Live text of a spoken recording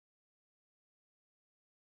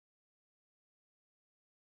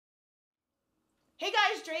Hey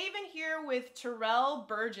guys, Drea Avent here with Terrell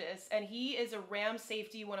Burgess, and he is a Rams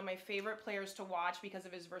safety, one of my favorite players to watch because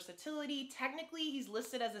of his versatility. Technically, he's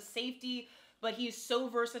listed as a safety, but he's so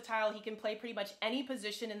versatile. He can play pretty much any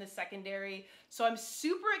position in the secondary. So I'm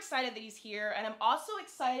super excited that he's here, and I'm also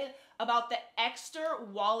excited about the Exter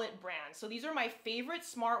wallet brand. So these are my favorite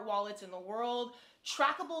smart wallets in the world,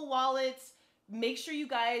 trackable wallets. Make sure you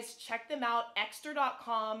guys check them out,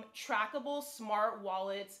 exter.com, trackable smart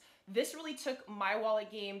wallets. This really took my wallet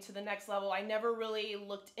game to the next level. I never really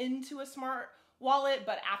looked into a smart wallet,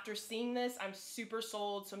 but after seeing this, I'm super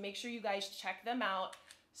sold. So make sure you guys check them out.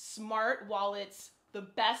 Smart wallets, the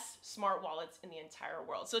best smart wallets in the entire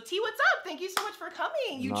world. So T, what's up? Thank you so much for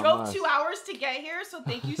coming. You Not drove much. 2 hours to get here, so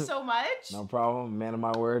thank you so much. No problem. Man of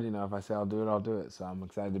my word. If I say I'll do it, I'll do it. So I'm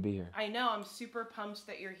excited to be here. I know. I'm super pumped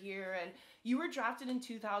that you're here. And you were drafted in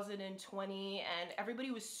 2020, and everybody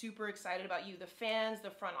was super excited about you. The fans, the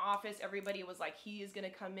front office, everybody was like, he is going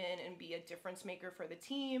to come in and be a difference maker for the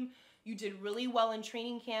team. You did really well in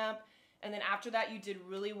training camp. And then after that, you did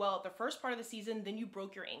really well at the first part of the season. Then you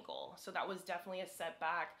broke your ankle. So that was definitely a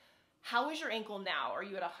setback. How is your ankle now? Are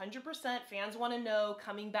you at 100%? Fans want to know,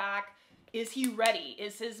 coming back, is he ready?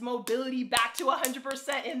 Is his mobility back to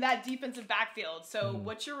 100% in that defensive backfield? So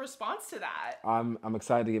what's your response to that? I'm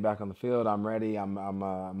excited to get back on the field. I'm ready.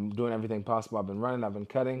 I'm doing everything possible. I've been running. I've been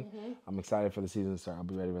cutting. I'm excited for the season to start. I'll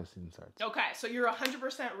be ready when the season starts. Okay, so you're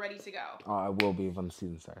 100% ready to go. I will be when the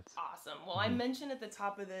season starts. Awesome. Well, I mentioned at the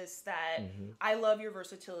top of this that I love your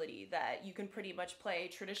versatility, that you can pretty much play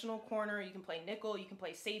traditional corner, you can play nickel, you can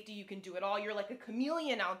play safety, you can do it all. You're like a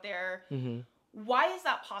chameleon out there. Why is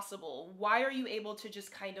that possible? Why are you able to just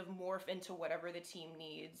kind of morph into whatever the team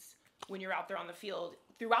needs when you're out there on the field?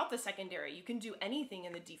 Throughout the secondary, you can do anything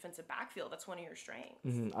in the defensive backfield. That's one of your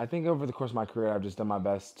strengths. I think over the course of my career, I've just done my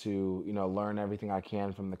best to, learn everything I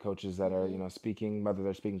can from the coaches that are, speaking, whether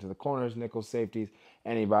they're speaking to the corners, nickels, safeties,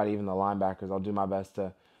 anybody, even the linebackers. I'll do my best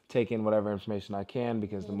to take in whatever information I can,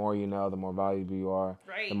 because the more you know, the more valuable you are,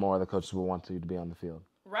 the more the coaches will want you to be on the field.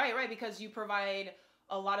 Right, because you provide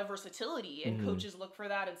a lot of versatility, and coaches look for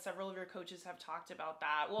that, and several of your coaches have talked about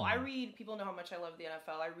that. Well, I read, people know how much I love the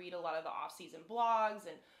NFL. I read a lot of the off-season blogs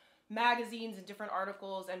and magazines and different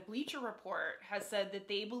articles, and Bleacher Report has said that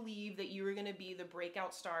they believe that you are going to be the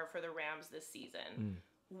breakout star for the Rams this season.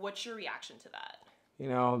 What's your reaction to that?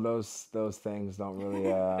 Those things don't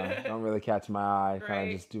really catch my eye. Kind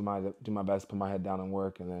of just do my best, put my head down and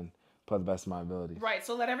work, and then play the best of my abilities. Right,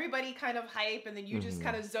 so let everybody kind of hype, and then you just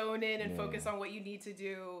kind of zone in and focus on what you need to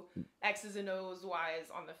do, X's and O's, Y's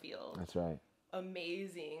on the field. That's right.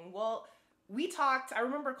 Amazing. Well, we talked, I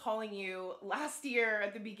remember calling you last year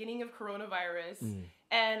at the beginning of coronavirus,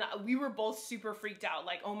 and we were both super freaked out.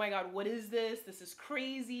 Like, oh my God, what is this? This is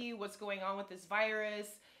crazy. What's going on with this virus?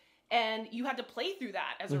 And you had to play through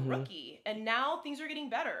that as a rookie. And now things are getting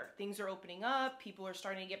better. Things are opening up. People are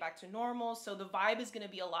starting to get back to normal. So the vibe is going to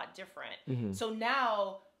be a lot different. So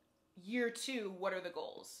now, year 2, what are the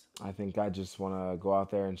goals? I think I just want to go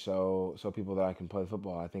out there and show people that I can play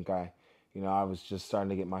football. I think I was just starting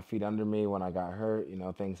to get my feet under me when I got hurt.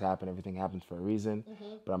 Things happen. Everything happens for a reason.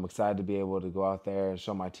 But I'm excited to be able to go out there and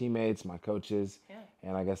show my teammates, my coaches,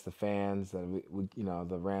 and I guess the fans that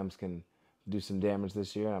the Rams can do some damage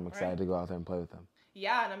this year, and I'm excited to go out there and play with them.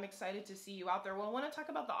 Yeah, and I'm excited to see you out there. Well, I want to talk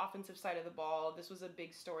about the offensive side of the ball. This was a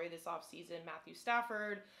big story this offseason. Matthew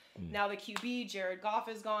Stafford, now the QB, Jared Goff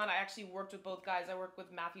is gone. I actually worked with both guys. I worked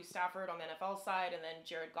with Matthew Stafford on the NFL side, and then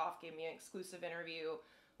Jared Goff gave me an exclusive interview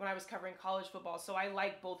when I was covering college football. So I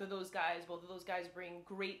like both of those guys. Both of those guys bring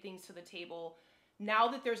great things to the table. Now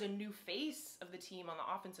that there's a new face of the team on the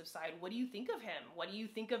offensive side, what do you think of him? What do you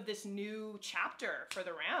think of this new chapter for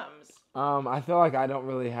the Rams? I feel like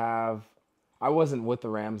I wasn't with the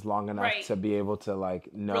Rams long enough to be able to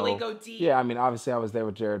know. Really go deep. Yeah, I mean, obviously I was there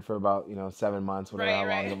with Jared for about 7 months,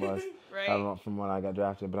 whatever how long it was, from when I got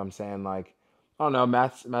drafted. But I'm saying I don't know,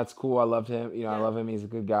 Matt's cool. I loved him. I love him. He's a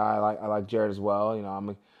good guy. I like Jared as well.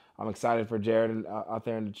 I'm excited for Jared out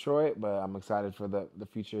there in Detroit, but I'm excited for the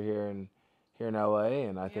future here in LA,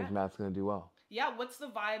 and I think Matt's going to do well. Yeah, what's the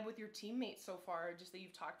vibe with your teammates so far, just that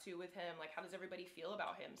you've talked to with him? Like, how does everybody feel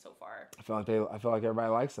about him so far? I feel like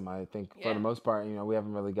everybody likes him. I think for the most part, we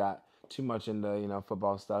haven't really got too much into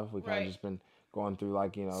football stuff. We kind of just been going through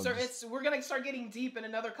So we're gonna start getting deep in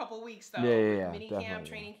another couple weeks though. Yeah, mini camp,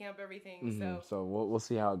 training camp, everything. So we'll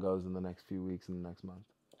see how it goes in the next few weeks and the next month.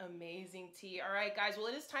 Amazing, T. All right, guys. Well,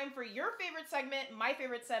 it is time for your favorite segment, my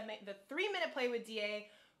favorite segment, the 3-minute play with DA.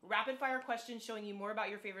 rapid fire questions showing you more about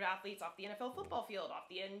your favorite athletes off the NFL football field, off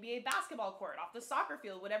the NBA basketball court, off the soccer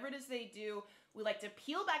field, whatever it is they do. We like to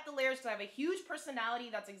peel back the layers because I have a huge personality.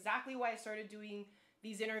 That's exactly why I started doing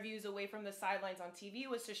these interviews away from the sidelines on TV,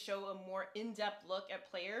 was to show a more in-depth look at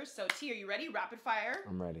players. So T, are you ready? Rapid fire?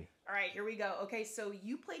 I'm ready. All right, here we go. Okay, so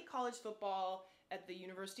you played college football at the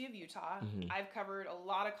University of Utah. I've covered a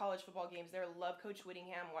lot of college football games there. Love Coach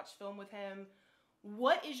Whittingham, watched film with him.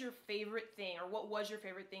 What is your favorite thing, or what was your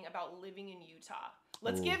favorite thing about living in Utah?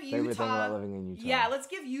 Let's give Utah... Favorite thing about living in Utah? Yeah, let's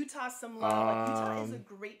give Utah some love. Like, Utah is a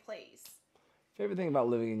great place. Favorite thing about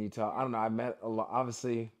living in Utah? I don't know. I met a lot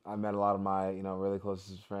of my, really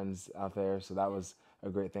closest friends out there, so that was a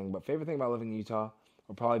great thing. But favorite thing about living in Utah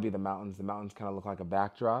would probably be the mountains. The mountains kind of look like a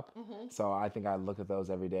backdrop. So I think I look at those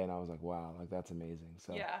every day and I was like, wow, like that's amazing.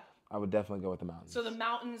 So yeah. I would definitely go with the mountains. So the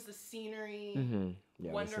mountains, the scenery,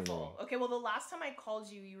 yeah, wonderful. The scenery. Okay, well, the last time I called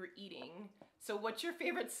you, you were eating. So what's your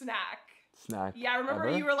favorite snack? Snack. Yeah, I remember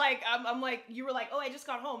ever? you were like, you were like, oh, I just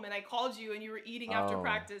got home, and I called you, and you were eating after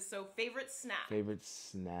practice. So favorite snack. Favorite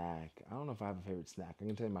snack. I don't know if I have a favorite snack. I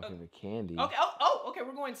can tell you my favorite candy. Okay. Okay.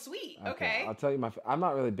 We're going sweet. Okay. I'll tell you I'm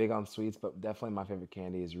not really big on sweets, but definitely my favorite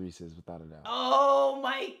candy is Reese's, without a doubt. Oh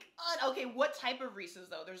my God. Okay, what type of Reese's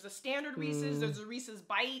though? There's the standard Reese's. There's the Reese's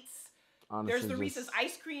Bites. Honestly, there's the Reese's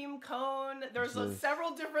ice cream cone. There's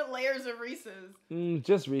several different layers of Reese's.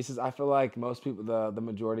 Just Reese's. I feel like most people, the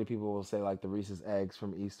majority of people will say like the Reese's eggs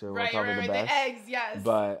from Easter were probably the best. The eggs, yes.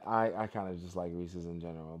 But I kind of just like Reese's in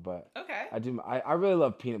general. But okay. I really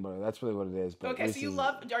love peanut butter. That's really what it is. But okay, Reese's,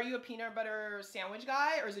 so are you a peanut butter sandwich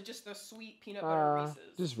guy, or is it just the sweet peanut butter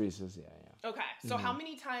Reese's? Just Reese's, yeah. Okay, so how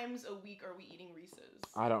many times a week are we eating Reese's?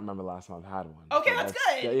 I don't remember the last time I've had one. Okay, that's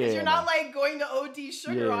good. Because you're not like going to OD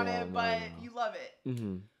sugar on it, but you love it.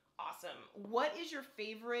 Awesome. What is your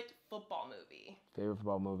favorite football movie? Favorite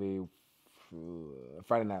football movie?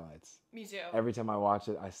 Friday Night Lights. Me too. Every time I watch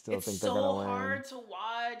it, I still think they're going to win. It's so hard to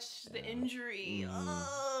watch the injury.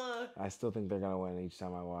 I still think they're going to win each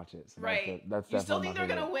time I watch it. So right. That's you still think they're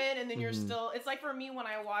going to win, and then you're still... It's like for me when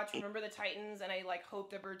I watch Remember the Titans, and I like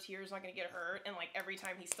hope that Bertier's not going to get hurt, and like every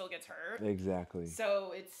time he still gets hurt. Exactly.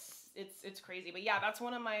 So it's crazy. But yeah, that's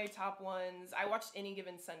one of my top ones. I watched Any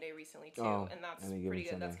Given Sunday recently too, and that's pretty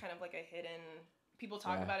good. That's kind of like a hidden... People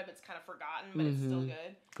talk about it, but it's kind of forgotten, but it's still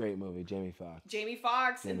good. Great movie, Jamie Foxx. Jamie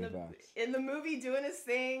Foxx in the movie doing his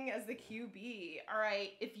thing as the QB. All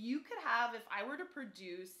right, if I were to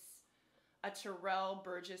produce a Terrell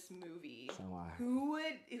Burgess movie,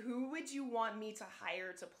 who would you want me to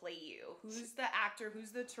hire to play you? Who's the actor?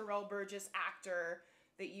 Who's the Terrell Burgess actor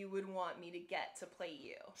that you would want me to get to play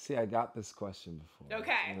you? See, I got this question before.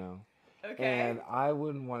 Okay. Okay. And I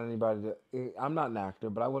wouldn't want anybody to... I'm not an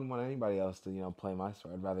actor, but I wouldn't want anybody else to, play my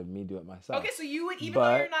story. I'd rather me do it myself. Okay, so you would, even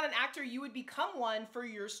though you're not an actor, you would become one for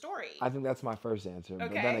your story. I think that's my first answer. Okay.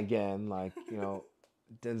 But then again, like,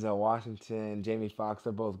 Denzel Washington, Jamie Foxx,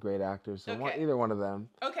 they're both great actors. So either one of them.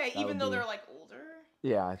 Okay, even though they're, like, older?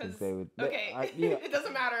 Yeah, I think they would. Okay, it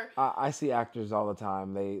doesn't matter. I see actors all the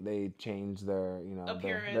time. They change their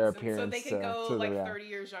appearance, their appearance, so they could go like 30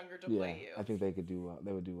 years younger to play you. I think they could do well.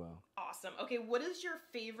 They would do well. Awesome. Okay, what is your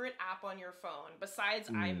favorite app on your phone besides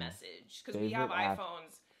iMessage? Because we have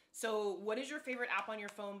iPhones. So what is your favorite app on your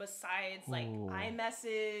phone besides like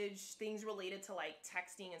iMessage, things related to like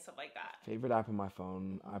texting and stuff like that? Favorite app on my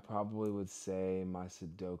phone, I probably would say my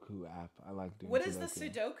Sudoku app. I like doing What is the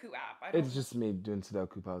Sudoku app? It's just me doing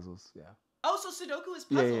Sudoku puzzles, yeah. Oh, so Sudoku is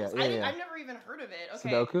puzzles. Yeah. I've never even heard of it. Okay.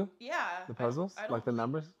 Sudoku? Yeah. The puzzles? Like the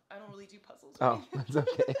numbers? I don't really do puzzles. Oh, that's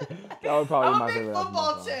okay. That would probably be my favorite. I'm a big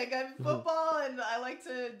football chick. I'm football and I like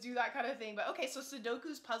to do that kind of thing. But okay, so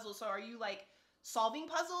Sudoku's puzzles. So are you like solving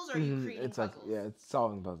puzzles or are you creating puzzles? It's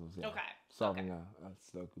solving puzzles, yeah. Okay. Solving a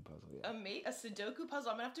Sudoku puzzle, yeah. A Sudoku puzzle.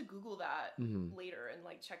 I'm gonna have to Google that later and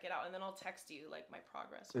like check it out, and then I'll text you like my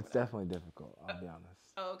progress. It's definitely difficult. I'll be honest.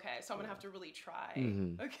 Okay, so I'm gonna have to really try.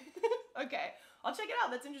 Okay, okay, I'll check it out.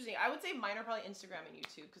 That's interesting. I would say mine are probably Instagram and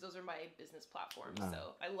YouTube because those are my business platforms.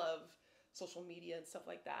 So I love social media and stuff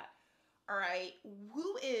like that. All right,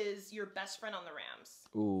 who is your best friend on the Rams?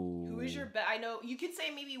 Ooh. Who is your best? I know you could say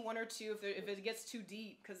maybe one or two if it gets too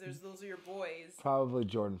deep because those are your boys. Probably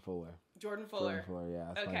Jordan Fuller. Jordan Fuller,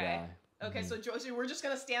 yeah, that's my guy. Okay, so we're just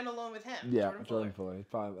gonna stand alone with him. Yeah, Jordan Fuller.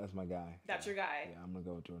 That's my guy. That's your guy. Yeah, I'm gonna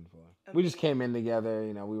go with Jordan Fuller. Okay. We just came in together.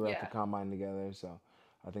 We were at the combine together, so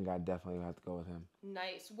I think I definitely have to go with him.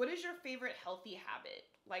 Nice. What is your favorite healthy habit?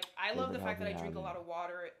 Like, I love the fact that I drink a lot of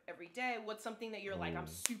water every day. What's something that you're like, I'm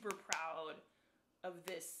super proud of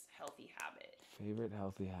this healthy habit? Favorite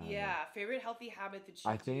healthy habit? Yeah, favorite healthy habit that you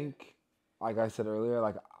I think, like I said earlier,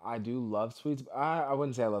 like I do love sweets. But I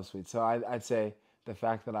wouldn't say I love sweets. So I'd say the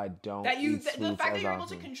fact that I don't that you eat sweets the fact that as you're able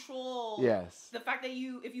to often. control. Yes. The fact that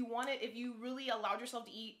if you really allowed yourself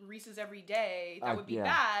to eat Reese's every day, that would be Yeah.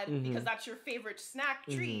 bad because that's your favorite snack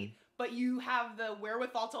treat. But you have the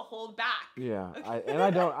wherewithal to hold back. Yeah, I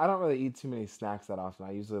don't really eat too many snacks that often.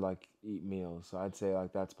 I usually like eat meals, so I'd say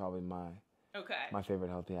like that's probably my favorite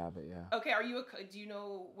healthy habit. Yeah. Okay, do you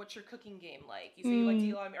know what's your cooking game like? You say you like to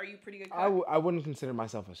eat a lot. Are you a pretty good cook? I wouldn't consider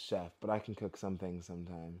myself a chef, but I can cook some things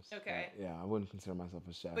sometimes. Okay. Yeah, I wouldn't consider myself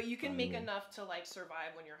a chef. But you can make enough to like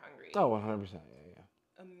survive when you're hungry. Oh, 100%. Yeah.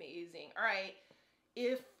 Amazing. All right.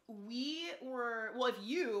 If you were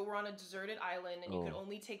on a deserted island and you could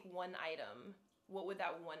only take one item, what would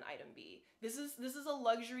that one item be? This is a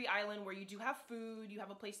luxury island where you do have food, you have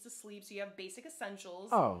a place to sleep, so you have basic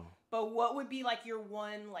essentials. Oh. But what would be like your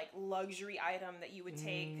one like luxury item that you would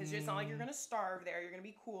take? Because it's not like you're gonna starve there. You're gonna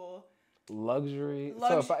be cool. Luxury.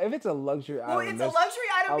 So if it's a luxury item, it's a luxury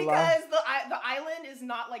item because the island is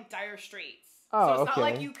not like dire straits. Oh, so it's not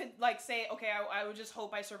like you could like say, okay, I would just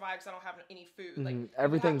hope I survive because I don't have any food. Like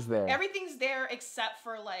everything's there. Everything's there except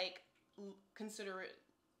for like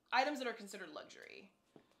items that are considered luxury,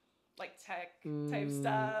 like tech type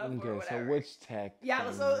stuff or whatever. So which tech? Yeah,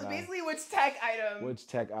 so basically, which tech item? Which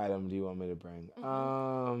tech item do you want me to bring?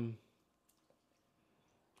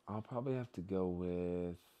 I'll probably have to go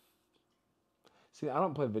with. See, I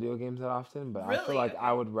don't play video games that often, but I feel like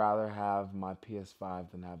I would rather have my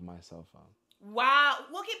PS5 than have my cell phone. Wow.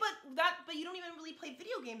 Okay, but you don't even really play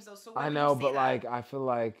video games though. So why I know, but like I feel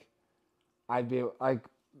like I'd be like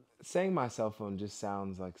saying my cell phone just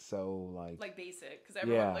sounds like so like basic because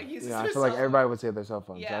everyone like uses their I feel cell like phone. Everybody would say their cell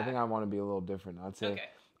phone. Yeah. So I think I want to be a little different. I'd say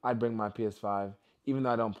I'd bring my PS5, even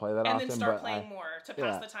though I don't play that often. And then start playing more to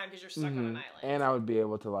pass the time because you're stuck on an island. And I would be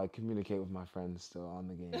able to like communicate with my friends still on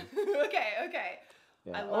the game. Okay.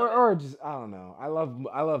 Yeah. Or just I don't know. I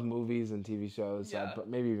love movies and TV shows. Yeah. But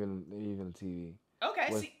maybe even TV.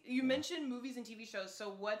 Okay, so you mentioned movies and TV shows.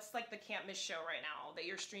 So what's like the can't miss show right now that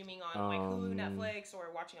you're streaming on like Hulu, Netflix,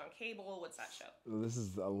 or watching on cable? What's that show? This is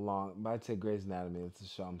but I'd say Grey's Anatomy. It's a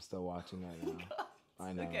show I'm still watching right now.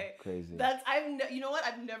 I know, crazy. You know what?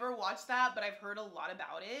 I've never watched that, but I've heard a lot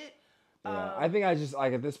about it. Yeah, I think I just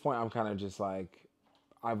like at this point I'm kind of just like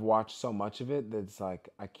I've watched so much of it that it's like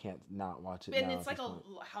I can't not watch it. And it's like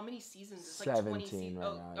how many seasons? It's like 17 20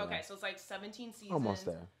 right now. Okay, so it's like 17 seasons. Almost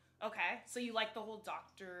there. Okay, so you like the whole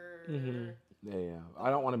doctor? Yeah.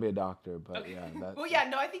 I don't want to be a doctor, but yeah. Well, yeah,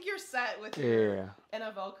 no, I think you're set with your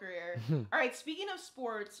NFL career. All right, speaking of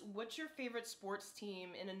sports, what's your favorite sports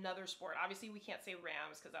team in another sport? Obviously, we can't say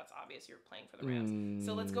Rams because that's obvious you're playing for the Rams.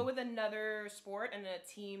 So let's go with another sport and a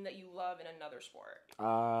team that you love in another sport.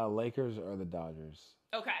 Lakers or the Dodgers.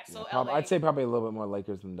 Okay, so LA. I'd say probably a little bit more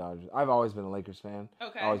Lakers than Dodgers. I've always been a Lakers fan.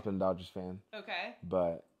 Okay. Always been a Dodgers fan. Okay.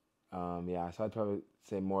 But so I'd probably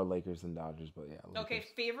say more Lakers than Dodgers, but yeah. Lakers. Okay,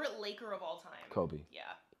 favorite Laker of all time? Kobe. Yeah.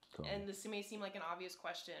 Kobe. And this may seem like an obvious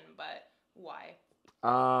question, but why?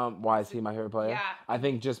 Why is he my favorite player? Yeah. I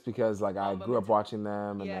think just because like I grew up watching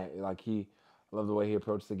them and I love the way he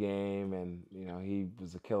approached the game and he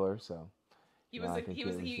was a killer, so he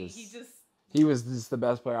was just the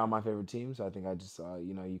best player on my favorite team, so I think I just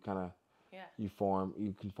you kind of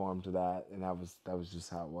you conform to that, and that was just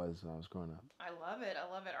how it was when I was growing up. I love it.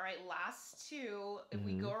 All right, last two. If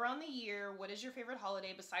we go around the year, what is your favorite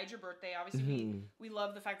holiday besides your birthday? Obviously, we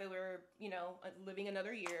love the fact that we're living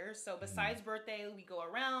another year. So besides birthday, we go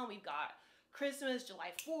around. We've got Christmas,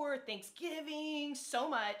 July 4th, Thanksgiving, so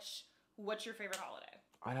much. What's your favorite holiday?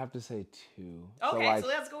 I'd have to say two. Okay, so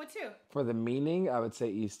let's go with two. For the meaning, I would say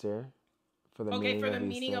Easter. For the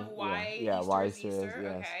meaning of why Easter is Easter.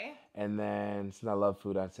 Yes. Okay. And then since I love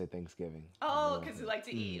food, I'd say Thanksgiving. Oh, because you like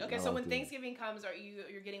to eat. Okay, so when Thanksgiving comes,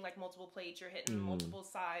 you're getting like multiple plates, you're hitting multiple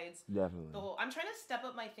sides. Definitely. I'm trying to step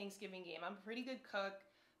up my Thanksgiving game. I'm a pretty good cook,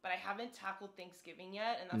 but I haven't tackled Thanksgiving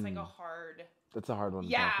yet, and that's like a hard. That's a hard one.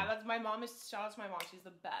 Yeah, that's my mom. Shout out to my mom. She's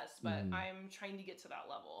the best, but I'm trying to get to that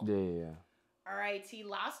level. Yeah. All right, T.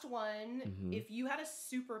 Last one. If you had a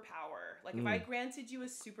superpower, like if I granted you a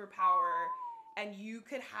superpower and you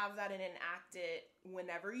could have that and enact it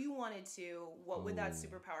whenever you wanted to, what would that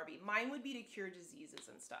superpower be? Mine would be to cure diseases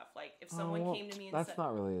and stuff. Like if someone came to me and said... That's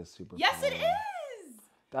not really a superpower. Yes, it is!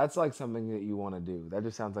 That's like something that you want to do. That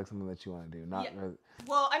just sounds like something that you want to do. Really...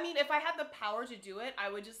 Well, I mean, if I had the power to do it, I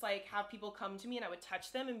would just like have people come to me and I would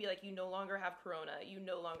touch them and be like, you no longer have corona. You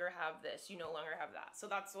no longer have this. You no longer have that. So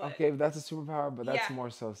that's what... Okay, that's a superpower, but that's more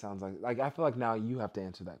so sounds like I feel like now you have to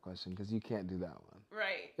answer that question because you can't do that one.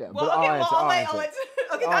 Right. Yeah, well, but okay, I'll answer.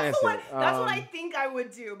 Okay, that's the one. That's what I think I would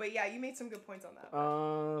do. But yeah, you made some good points on that.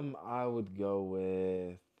 I would go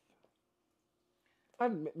with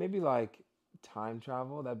maybe like time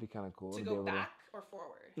travel, that'd be kind of cool To to be go able back or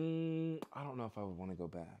forward? I don't know if I would want to go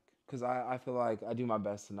back because I feel like I do my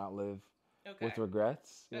best to not live Okay. with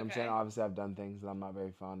regrets. You know what I'm saying? Okay. Obviously, I've done things that I'm not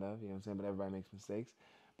very fond of. You know what I'm saying? But everybody makes mistakes.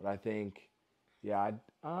 But I think, yeah, I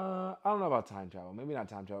don't know about time travel. Maybe not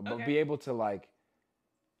time travel, but Okay. be able to like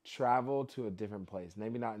travel to a different place.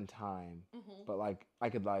 Maybe not in time, but like I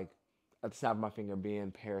could like at the snap of my finger be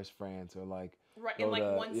in Paris, France, or like Right, in go like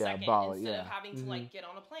to 1 second, Bali. instead of Yeah, having to like get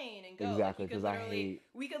on a plane and go. Like exactly. Because I hate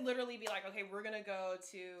we could literally be like, okay, we're gonna go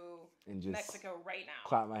to and just Mexico right now.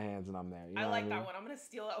 clap my hands and I'm there. You know I what like I that mean? one. I'm gonna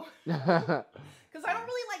steal that one. Yeah. Because I don't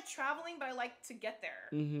really like traveling, but I like to get there.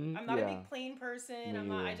 I'm not a Yeah. big plane person. Me I'm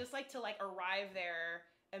not. I either. just like to like arrive there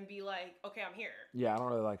and be like, okay, I'm here. Yeah, I don't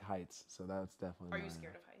really like heights, so that's definitely Are my. you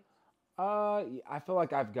scared of heights? I feel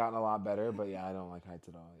like I've gotten a lot better, but yeah, I don't like heights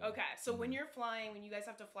at all. Yeah. Okay, so when you're flying, when you guys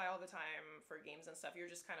have to fly all the time for games and stuff, you're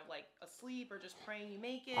just kind of like asleep or just praying you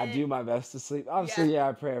make it. I do my best to sleep. Obviously, yeah,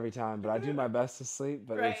 I pray every time, but I do my best to sleep.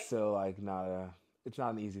 But Right. it's still like it's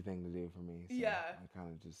not an easy thing to do for me. So Yeah. I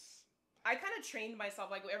I kind of trained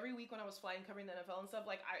myself, like every week when I was flying covering the NFL and stuff,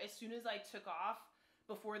 like as soon as I took off,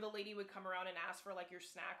 before the lady would come around and ask for like your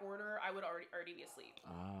snack order, I would already be asleep.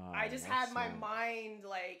 I just had my mind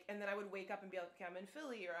like, and then I would wake up and be like, okay, I'm in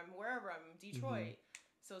Philly or I'm wherever, I'm Detroit.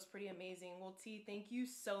 So it's pretty amazing. Well, T, thank you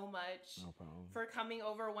so much No problem. for coming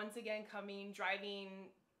over once again, driving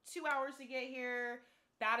 2 hours to get here,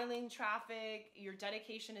 battling traffic. Your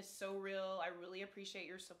dedication is so real. I really appreciate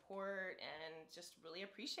your support and just really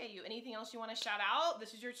appreciate you. Anything else you want to shout out?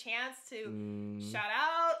 This is your chance to shout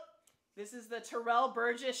out. This is the Terrell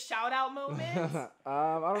Burgess shout out moment.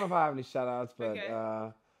 I don't know if I have any shout outs, but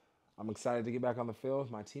Okay. I'm excited to get back on the field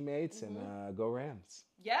with my teammates and go Rams.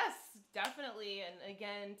 Yes, definitely. And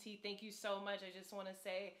again, T, thank you so much. I just want to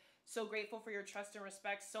say, so grateful for your trust and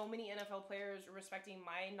respect. So many NFL players respecting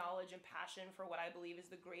my knowledge and passion for what I believe is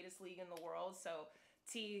the greatest league in the world. So,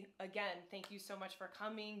 T, again, thank you so much for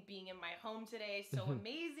coming, being in my home today. So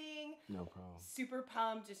amazing. No problem. Super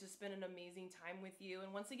pumped. It's just been an amazing time with you.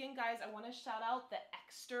 And once again, guys, I want to shout out the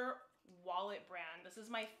Exter wallet brand. This is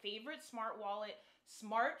my favorite smart wallet,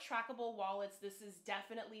 smart trackable wallets. This is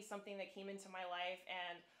definitely something that came into my life,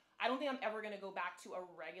 and I don't think I'm ever going to go back to a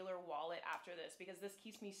regular wallet after this because this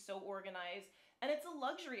keeps me so organized, and it's a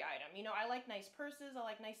luxury item. You know, I like nice purses, I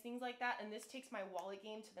like nice things like that, and this takes my wallet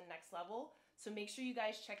game to the next level. So make sure you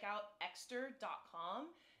guys check out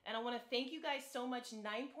exter.com. And I want to thank you guys so much.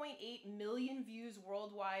 9.8 million views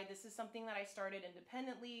worldwide. This is something that I started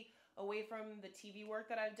independently, away from the TV work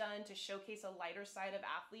that I've done, to showcase a lighter side of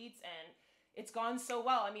athletes, and it's gone so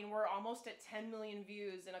well. I mean, we're almost at 10 million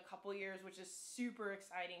views in a couple years, which is super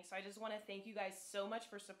exciting. So I just want to thank you guys so much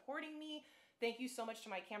for supporting me. Thank you so much to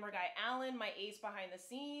my camera guy, Alan, my ace behind the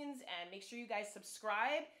scenes, and make sure you guys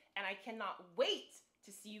subscribe, and I cannot wait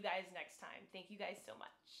to see you guys next time. Thank you guys so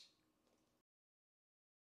much.